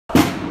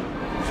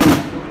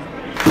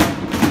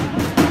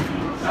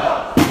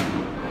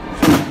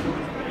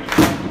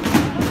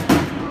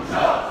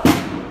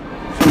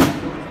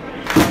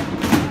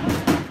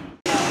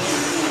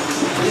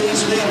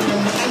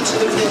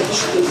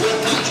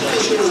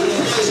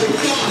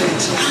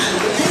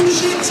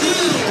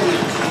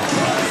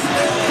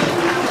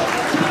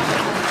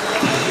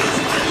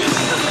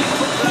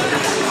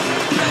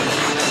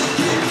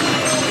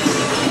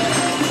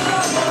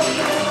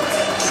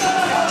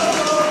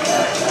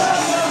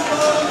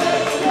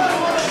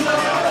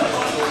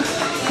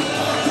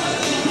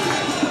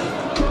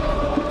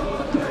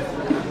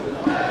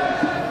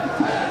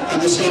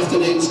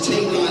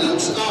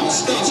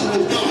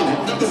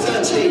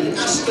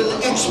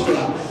Aston Exeter.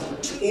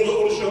 All at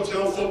Aldershot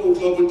Town Football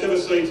Club were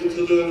devastated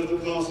to learn of the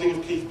passing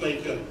of Keith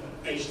Baker,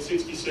 aged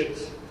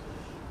 66.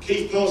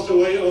 Keith passed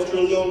away after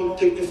a long,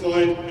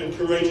 dignified and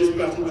courageous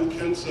battle with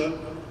cancer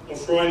on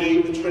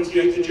Friday, the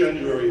 28th of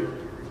January.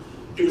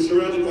 He was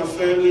surrounded by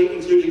family,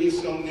 including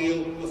his son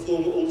Neil, a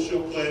former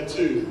Aldershot player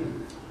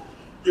too.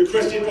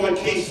 Requested by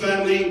Keith's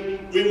family,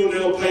 we will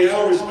now pay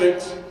our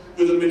respects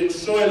with a minute's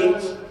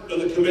silence at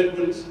the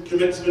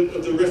commencement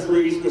of the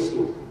referee's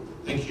whistle.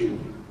 Thank you.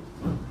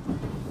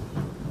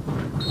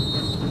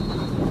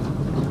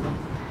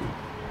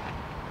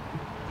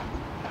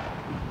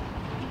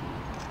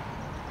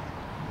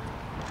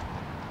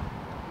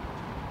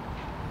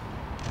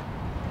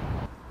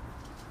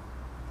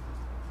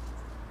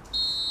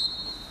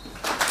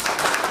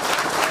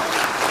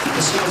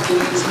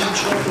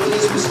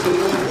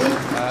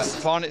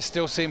 Barnet's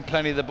still seeing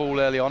plenty of the ball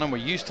early on, and we're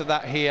used to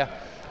that here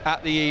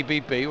at the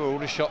EBB, where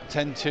Aldershot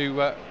tend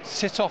to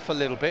sit off a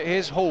little bit.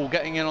 Here's Hall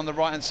getting in on the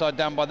right-hand side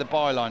down by the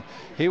byline.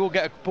 He will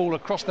get a ball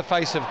across the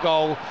face of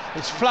goal.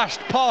 It's flashed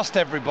past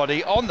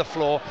everybody on the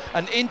floor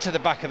and into the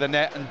back of the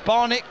net, and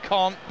Barnet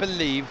can't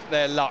believe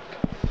their luck.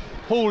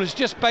 Hall has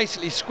just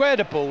basically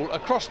squared a ball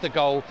across the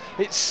goal.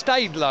 It's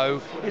stayed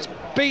low, it's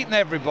beaten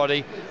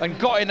everybody and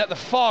got in at the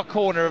far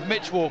corner of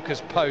Mitch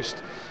Walker's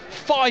post.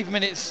 5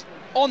 minutes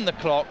on the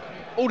clock.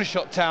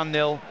 Aldershot Town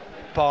 0,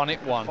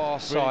 Barnet 1. Far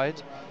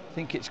side, I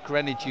think it's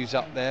Greenwich who's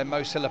up there.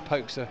 Mo Silla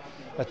pokes a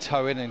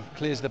toe in and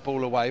clears the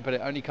ball away, but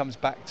it only comes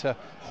back to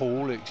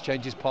Hall, who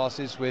exchanges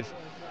passes with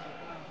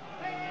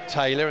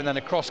Taylor, and then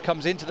a cross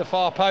comes into the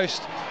far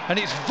post and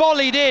it's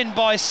volleyed in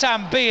by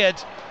Sam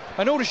Beard.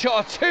 And Aldershot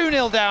are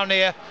 2-0 down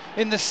here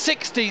in the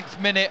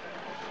 16th minute.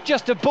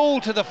 Just a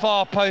ball to the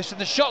far post and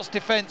the Shots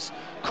defence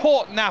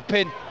caught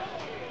napping.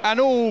 And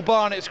all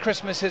Barnet's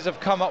Christmases have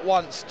come at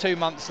once, 2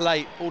 months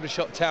late.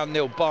 Aldershot Town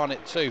 0,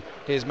 Barnet 2.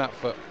 Here's Matt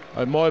Foote.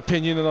 In my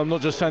opinion, and I'm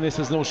not just saying this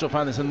as an Aldershot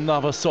fan, it's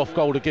another soft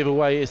goal to give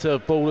away. It's a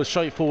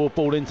straightforward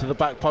ball into the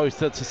back post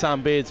to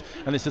Sam Beards,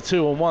 and it's a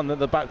 2-on-1 at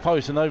the back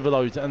post and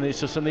overload, and it's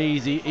just an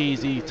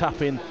easy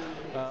tap in.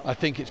 I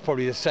think it's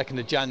probably the 2nd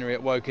of January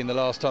at Woking, the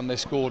last time they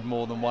scored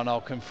more than one, I'll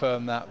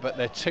confirm that, but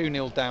they're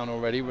 2-0 down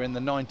already. We're in the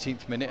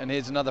 19th minute, and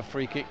here's another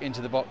free kick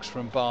into the box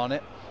from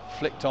Barnet.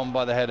 Flicked on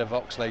by the head of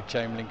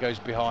Oxlade-Chamberlain, goes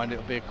behind,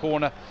 it'll be a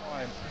corner.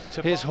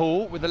 Here's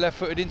Hall with the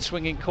left-footed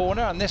in-swinging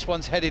corner, and this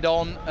one's headed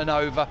on and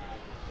over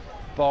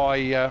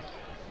by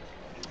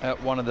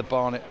one of the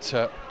Barnet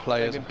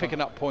players. They've been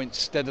picking up points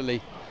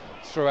steadily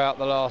throughout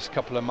the last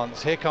couple of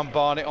months. Here come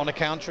Barnet on a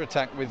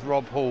counter-attack with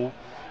Rob Hall,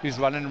 who's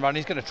running and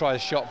running. He's going to try a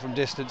shot from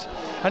distance,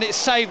 and it's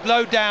saved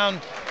low down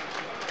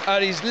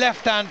at his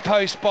left-hand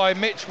post by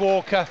Mitch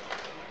Walker.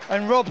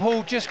 And Rob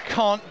Hall just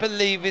can't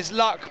believe his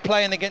luck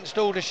playing against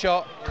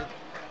Aldershot.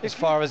 As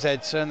far as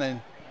Edson,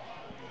 then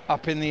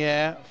up in the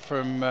air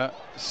from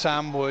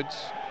Sam Woods.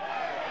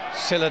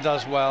 Silla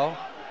does well.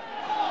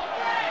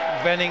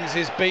 Vennings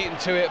is beaten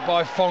to it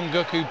by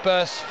Fonguk, who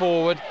bursts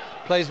forward,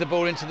 plays the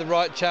ball into the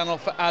right channel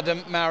for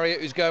Adam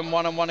Marriott, who's going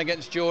one-on-one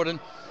against Jordan.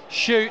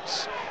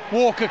 Shoots,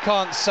 Walker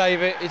can't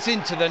save it, it's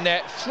into the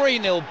net.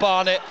 3-0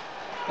 Barnet,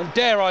 and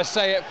dare I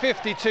say it,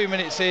 52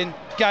 minutes in,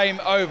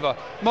 game over.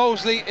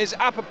 Molesley is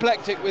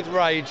apoplectic with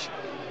rage.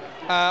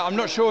 I'm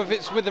not sure if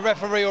it's with the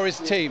referee or his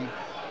team.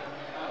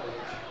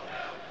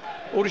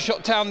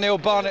 Aldershot Town 0,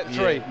 Barnet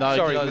 3.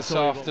 Yeah, this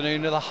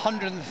afternoon with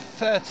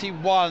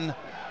 131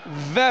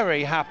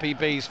 very happy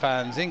Bees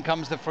fans. In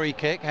comes the free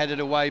kick, headed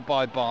away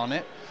by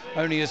Barnet,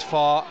 only as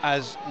far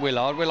as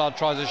Willard. Willard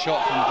tries a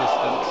shot from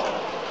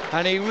distance,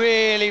 and he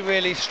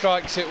really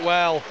strikes it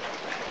well.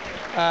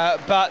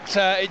 But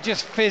it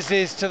just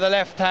fizzes to the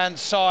left-hand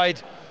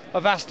side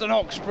of Aston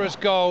Oxborough's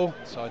goal.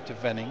 Side to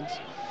Vennings.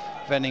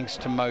 Vennings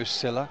to Mo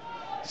Silla.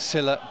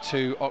 Silla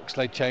to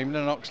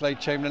Oxlade-Chamberlain, and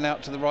Oxlade-Chamberlain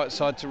out to the right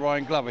side to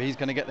Ryan Glover. He's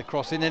going to get the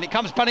cross in, and it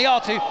comes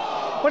Paniatu.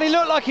 When he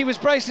looked like he was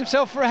bracing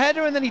himself for a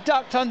header, and then he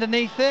ducked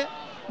underneath it.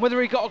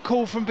 Whether he got a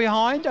call from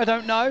behind, I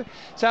don't know.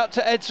 It's out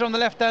to Edson on the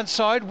left-hand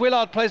side.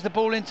 Willard plays the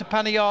ball into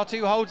Paniatu,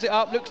 who holds it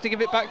up, looks to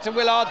give it back to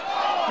Willard.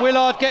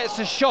 Willard gets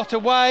a shot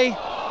away.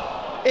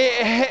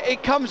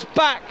 It comes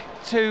back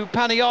to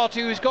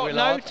Paniatu, who's got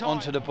Willard no time.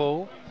 Onto the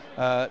ball.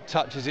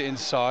 Touches it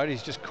inside.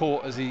 He's just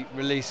caught as he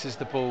releases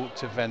the ball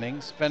to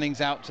Vennings. Vennings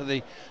out to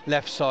the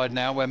left side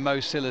now, where Mo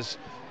Silla's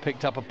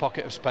picked up a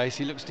pocket of space.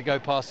 He looks to go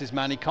past his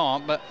man, he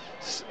can't, but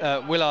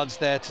Willard's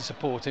there to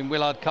support him.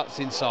 Willard cuts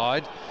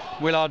inside.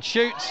 Willard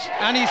shoots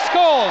and he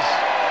scores.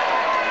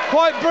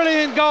 Quite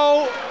brilliant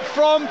goal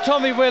from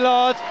Tommy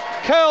Willard,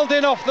 curled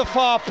in off the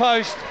far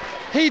post.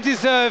 He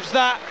deserves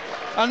that.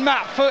 And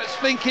Matt Foote's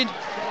thinking,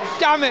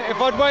 damn it,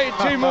 if I'd waited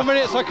 2 more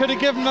minutes I could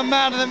have given the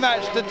man of the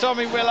match to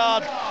Tommy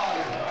Willard.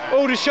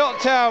 Aldershot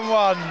Town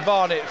 1,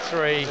 Barnet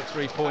 3.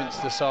 3 points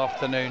this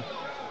afternoon.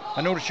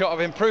 And Aldershot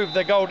have improved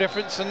their goal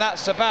difference, and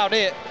that's about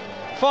it.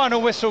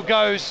 Final whistle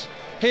goes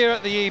here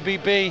at the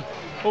EBB.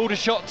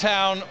 Aldershot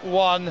Town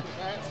 1,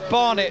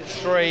 Barnet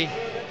 3.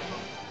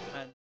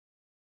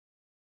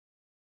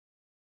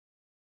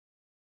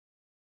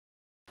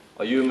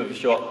 Are you in with a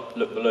shot?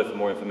 Look below for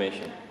more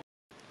information.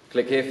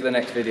 Click here for the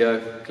next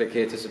video, click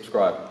here to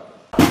subscribe.